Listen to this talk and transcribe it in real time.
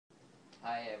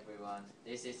Hi everyone,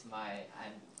 this is my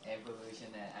evolution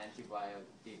and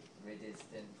antibiotic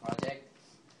resistant project.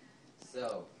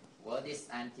 So, what is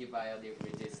antibiotic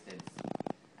resistance?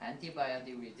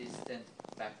 Antibiotic resistant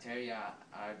bacteria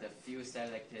are the few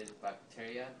selected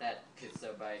bacteria that could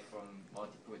survive from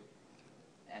multiple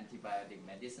antibiotic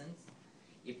medicines.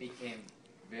 It became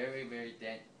very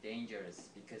dangerous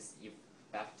because if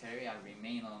bacteria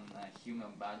remain on a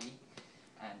human body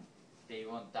and they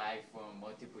won't die from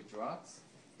multiple drugs,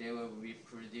 they will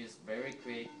reproduce very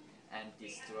quick and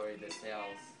destroy the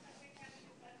cells.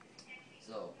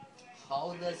 So,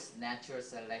 how does natural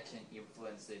selection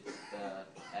influence the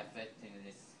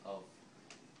effectiveness of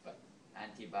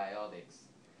antibiotics?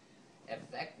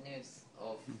 Effectiveness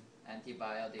of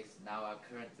antibiotics now are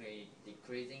currently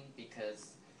decreasing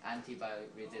because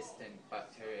antibiotic-resistant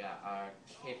bacteria are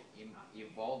kept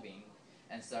evolving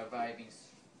and surviving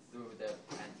through the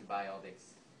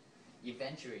antibiotics.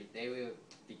 Eventually, they will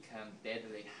become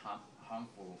deadly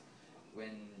harmful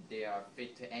when they are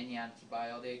fit to any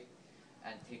antibiotic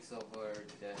and takes over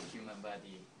the human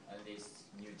body unless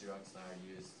new drugs are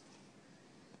used.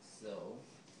 So,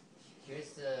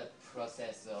 here's the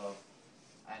process of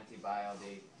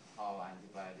antibiotic, how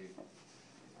antibiotic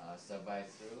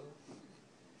survives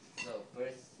through. So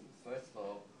first of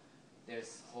all,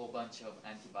 there's a whole bunch of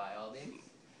antibiotics,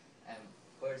 and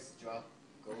first drug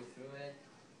go through it,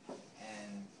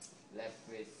 and left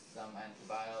with some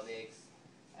antibiotics,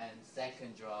 and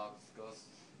second drug goes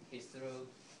through.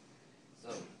 So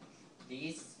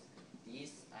these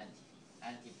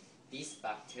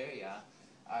bacteria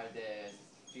are the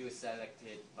few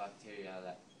selected bacteria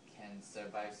that can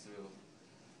survive through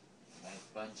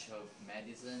like bunch of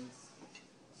medicines.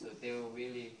 So they will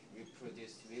really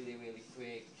reproduce really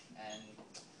quick, and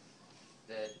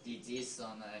the disease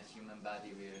on a human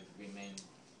body will remain.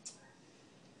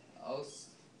 Also,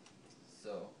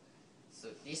 so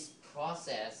this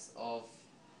process of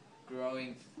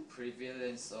growing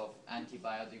prevalence of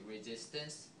antibiotic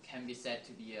resistance can be said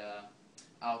to be an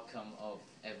outcome of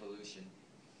evolution.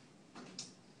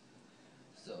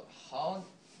 So how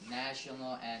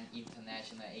national and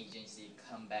international agencies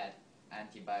combat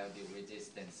antibiotic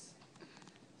resistance?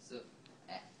 So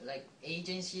like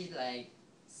agencies like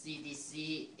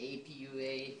CDC,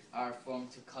 APUA are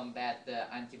formed to combat the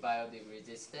antibiotic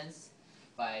resistance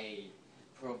by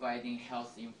providing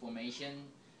health information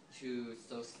to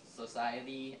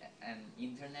society and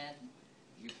internet.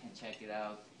 You can check it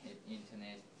out at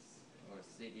internet or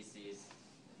CDC's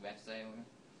website.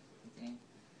 Okay.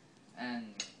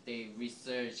 And they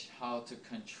research how to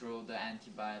control the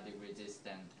antibiotic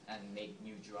resistance and make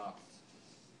new drugs.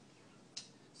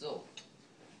 So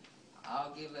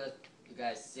I'll give you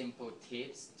guys simple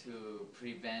tips to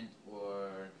prevent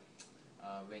or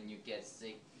when you get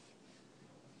sick.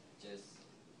 Just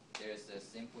there's a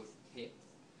simple tip.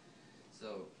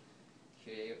 So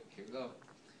here we go.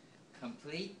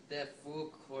 Complete the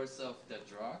full course of the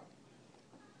drug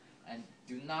and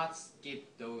do not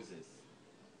skip doses.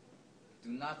 Do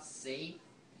not save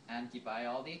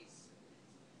antibiotics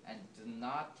and do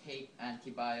not take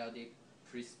antibiotic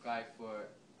prescribed for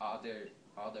other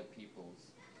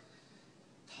people's.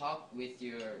 Talk with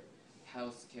your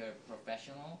healthcare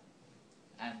professional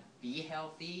and be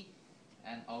healthy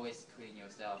and always clean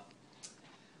yourself.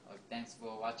 Thanks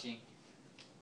for watching.